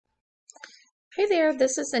Hey there,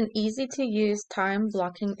 this is an easy to use time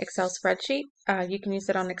blocking Excel spreadsheet. You can use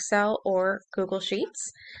it on Excel or Google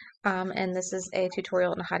Sheets, and this is a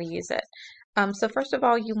tutorial on how to use it. So first of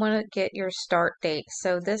all, you want to get your start date.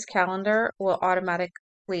 So this calendar will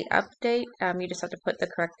automatically update. You just have to put the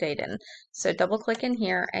correct date in. So double click in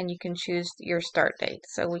here and you can choose your start date.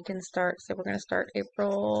 So we can start, so we're going to start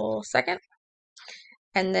April 2nd,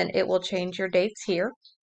 and then it will change your dates here.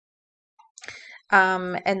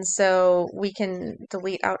 And so we can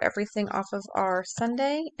delete out everything off of our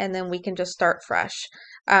Sunday and then we can just start fresh.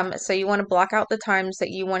 So you want to block out the times that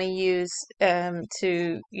you want to use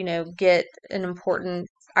to get an important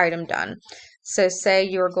item done. So say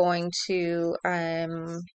you're going to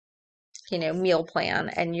meal plan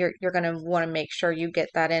and you're going to want to make sure you get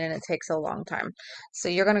that in and it takes a long time. So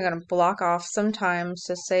you're going to block off some time.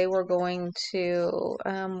 So say we're going to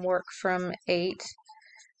work from 8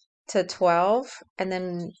 to 12, and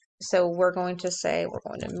then so we're going to say we're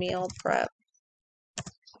going to meal prep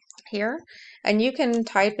here, and you can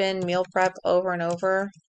type in meal prep over and over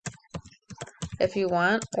if you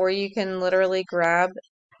want, or you can literally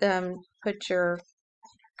put your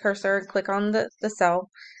cursor and click on the cell,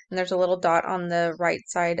 and there's a little dot on the right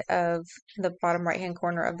side of the bottom right hand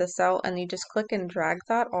corner of the cell, and you just click and drag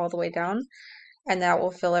that all the way down, and that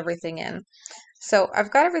will fill everything in. So I've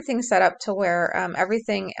got everything set up to where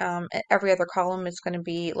every other column is going to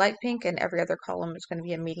be light pink and every other column is going to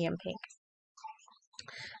be a medium pink.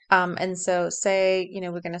 And so say,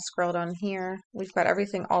 we're going to scroll down here. We've got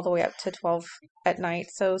everything all the way up to 12 at night.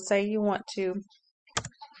 So say you want to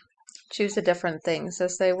choose a different thing. So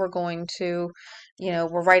say we're going to,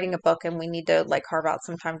 we're writing a book and we need to like carve out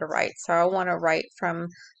some time to write. So I want to write from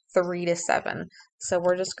 3 to 7. So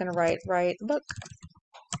we're just going to write book.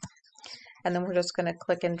 And then we're just going to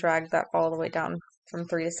click and drag that all the way down from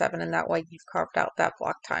 3 to 7, and that way you've carved out that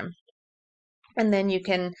block time. And then you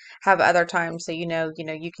can have other times so you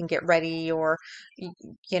can get ready or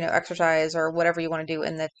exercise or whatever you want to do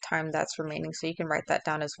in the time that's remaining. So you can write that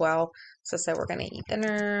down as well. So say we're going to eat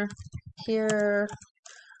dinner here.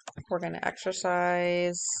 We're going to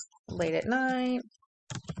exercise late at night.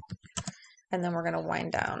 And then we're going to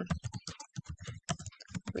wind down,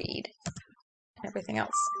 read, and everything else.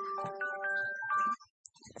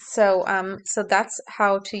 So that's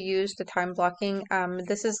how to use the time blocking.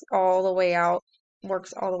 This is all the way out,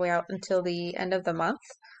 works all the way out until the end of the month,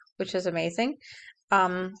 which is amazing.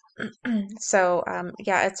 Um,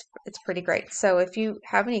 yeah, it's pretty great. So if you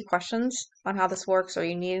have any questions on how this works or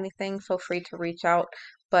you need anything, feel free to reach out.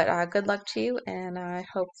 But good luck to you, and I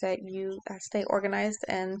hope that you stay organized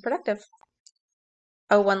and productive.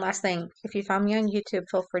 Oh, one last thing. If you found me on YouTube,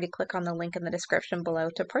 feel free to click on the link in the description below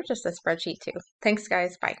to purchase the spreadsheet too. Thanks,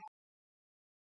 guys. Bye.